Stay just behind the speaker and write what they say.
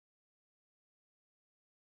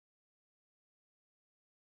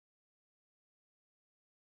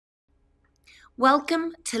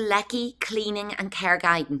Welcome to LECKEY Cleaning and Care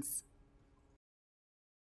Guidance.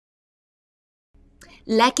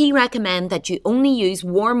 LECKEY recommend that you only use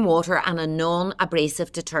warm water and a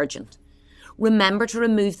non-abrasive detergent. Remember to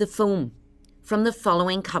remove the foam from the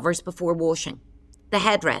following covers before washing: the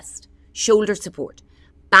headrest, shoulder support,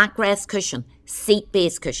 backrest cushion, seat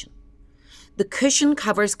base cushion. The cushion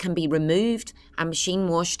covers can be removed and machine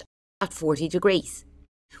washed at 40 degrees.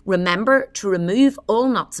 Remember to remove all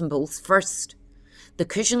nuts and bolts first. The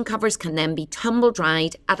cushion covers can then be tumble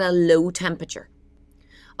dried at a low temperature.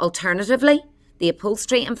 Alternatively, the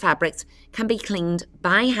upholstery and fabrics can be cleaned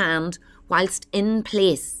by hand whilst in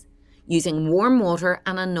place using warm water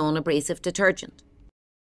and a non-abrasive detergent.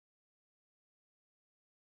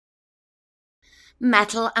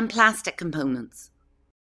 Metal and plastic components.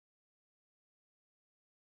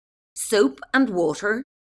 Soap and water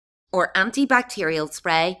or antibacterial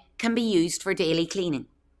spray can be used for daily cleaning.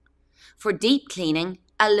 For deep cleaning,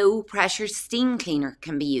 a low-pressure steam cleaner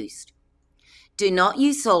can be used. Do not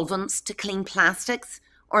use solvents to clean plastics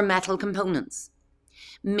or metal components.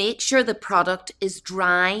 Make sure the product is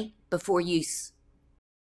dry before use.